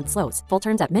 gigabytes per month. Slows full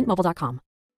terms at mintmobile.com.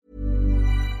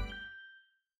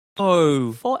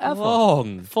 Oh, Forever.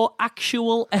 long. For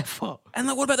actual effort. And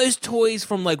like, what about those toys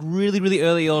from like really, really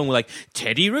early on where like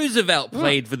Teddy Roosevelt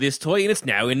played for this toy and it's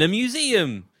now in a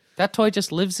museum? That toy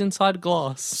just lives inside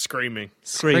glass. Screaming.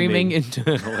 Screaming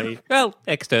internally. Well,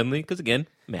 externally, because again,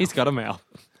 mouth. He's got a mouth.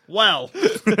 Well,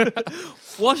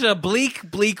 What a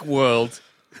bleak, bleak world.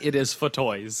 It is for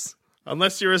toys.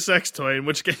 unless you're a sex toy, in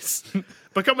which case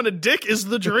becoming a dick is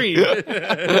the dream.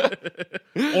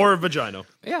 Or a vagina.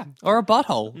 Yeah. Or a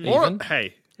butthole. Or, even.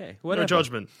 hey, whatever. no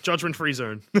judgment. Judgment-free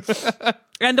zone.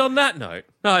 And on that note,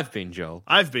 I've been Joel.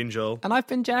 I've been Joel. And I've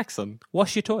been Jackson.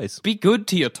 Wash your toys. Be good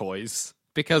to your toys.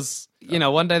 Because, you know,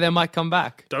 one day they might come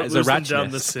back. Don't As a lose them rat down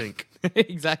the nest. sink.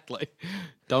 Exactly.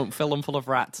 Don't fill them full of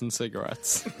rats and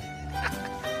cigarettes.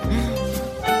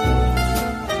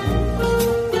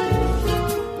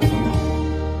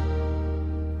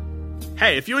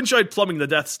 Hey, if you enjoyed Plumbing the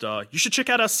Death Star, you should check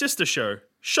out our sister show,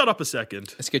 Shut Up a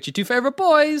Second. Let's get your two favorite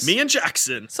boys. Me and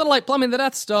Jackson. Sort of like Plumbing the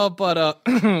Death Star, but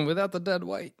without the dead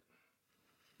weight.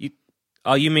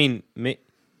 You mean me?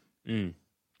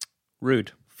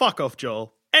 Rude. Fuck off,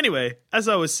 Joel. Anyway, as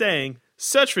I was saying,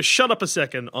 search for Shut Up a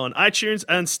Second on iTunes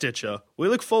and Stitcher. We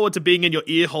look forward to being in your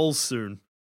ear holes soon.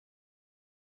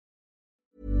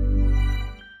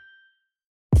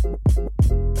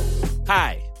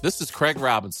 Hi, this is Craig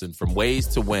Robinson from Ways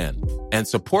to Win, and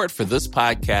support for this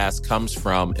podcast comes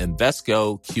from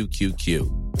Invesco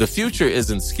QQQ. The future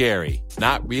isn't scary.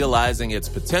 Not realizing its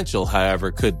potential,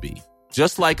 however, could be.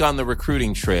 Just like on the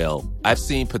recruiting trail, I've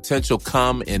seen potential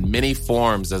come in many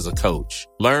forms as a coach.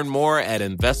 Learn more at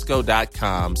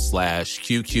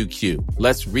Invesco.com/QQQ.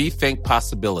 Let's rethink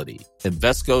possibility.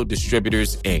 Invesco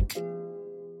Distributors, Inc.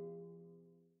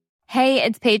 Hey,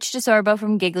 it's Paige DeSorbo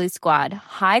from Giggly Squad.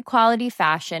 High quality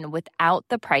fashion without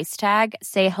the price tag.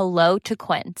 Say hello to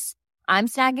Quince. I'm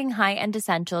snagging high-end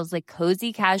essentials like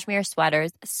cozy cashmere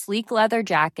sweaters, sleek leather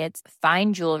jackets,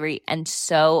 fine jewelry, and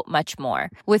so much more.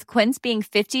 With Quince being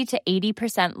 50 to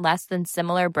 80% less than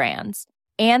similar brands.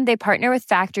 And they partner with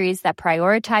factories that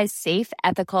prioritize safe,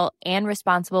 ethical, and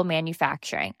responsible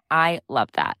manufacturing. I love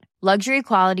that. Luxury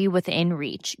quality within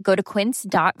reach. Go to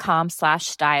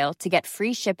quince.com/style to get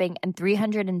free shipping and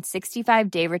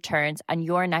 365-day returns on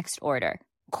your next order.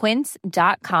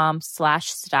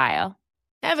 Quince.com/style.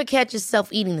 Ever catch yourself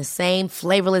eating the same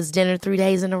flavorless dinner 3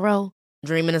 days in a row?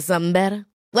 Dreaming of something better?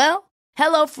 Well,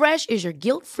 HelloFresh is your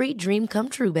guilt-free dream come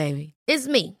true, baby. It's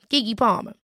me, Keke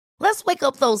Palmer. Let's wake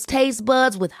up those taste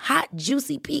buds with hot,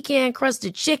 juicy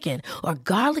pecan-crusted chicken or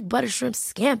garlic butter shrimp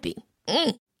scampi.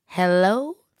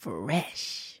 Hello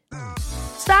Fresh.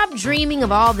 Stop dreaming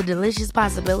of all the delicious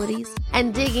possibilities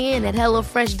and dig in at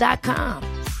HelloFresh.com.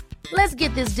 Let's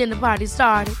get this dinner party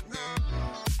started.